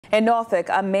In Norfolk,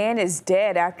 a man is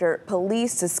dead after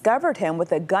police discovered him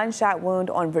with a gunshot wound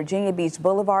on Virginia Beach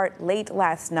Boulevard late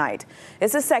last night.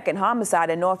 It's the second homicide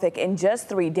in Norfolk in just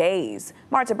 3 days.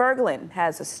 Marta Berglund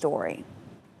has a story.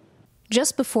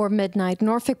 Just before midnight,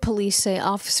 Norfolk police say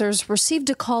officers received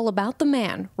a call about the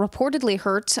man reportedly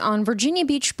hurt on Virginia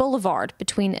Beach Boulevard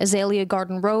between Azalea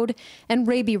Garden Road and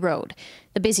Raby Road.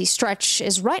 The busy stretch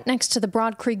is right next to the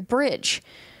Broad Creek Bridge.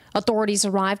 Authorities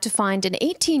arrived to find an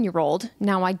 18-year-old,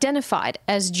 now identified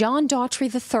as John Daughtry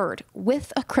III,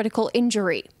 with a critical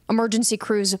injury. Emergency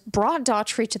crews brought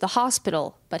Daughtry to the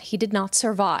hospital, but he did not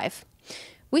survive.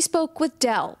 We spoke with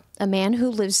Dell, a man who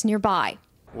lives nearby.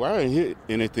 Well, I didn't hit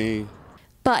anything.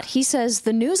 But he says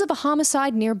the news of a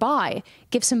homicide nearby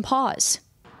gives him pause.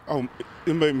 Oh,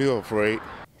 it made me afraid.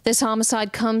 This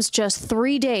homicide comes just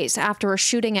 3 days after a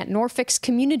shooting at Norfolk's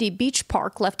Community Beach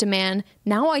Park left a man,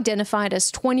 now identified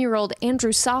as 20-year-old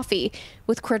Andrew Safi,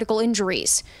 with critical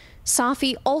injuries.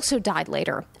 Safi also died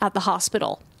later at the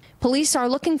hospital. Police are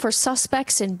looking for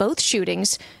suspects in both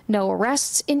shootings. No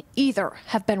arrests in either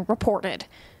have been reported.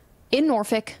 In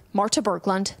Norfolk, Marta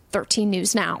Berglund, 13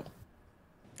 News Now.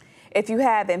 If you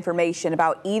have information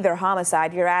about either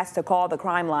homicide, you're asked to call the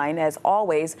crime line. As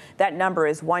always, that number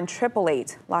is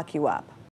 1-888-LOCK-YOU-UP.